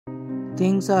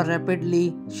Things are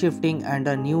rapidly shifting and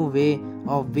a new way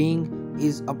of being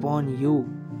is upon you.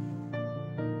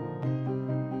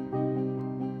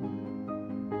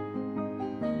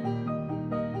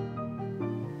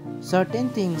 Certain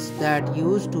things that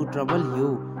used to trouble you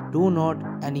do not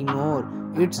anymore.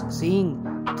 It's seeing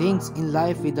things in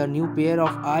life with a new pair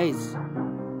of eyes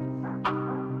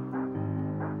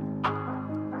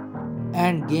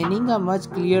and gaining a much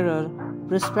clearer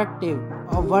perspective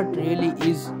of what really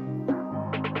is.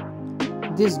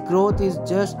 This growth is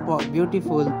just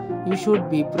beautiful. You should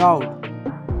be proud.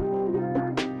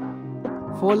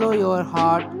 Follow your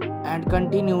heart and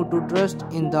continue to trust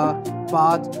in the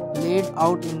path laid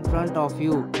out in front of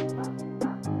you.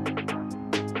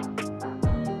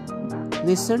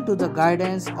 Listen to the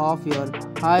guidance of your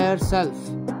higher self.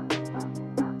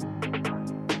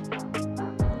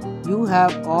 You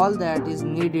have all that is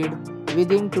needed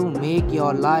within to make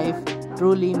your life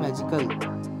truly magical.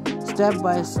 Step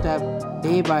by step,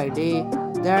 day by day,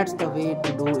 that's the way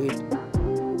to do it.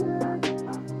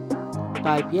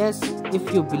 Type yes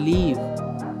if you believe.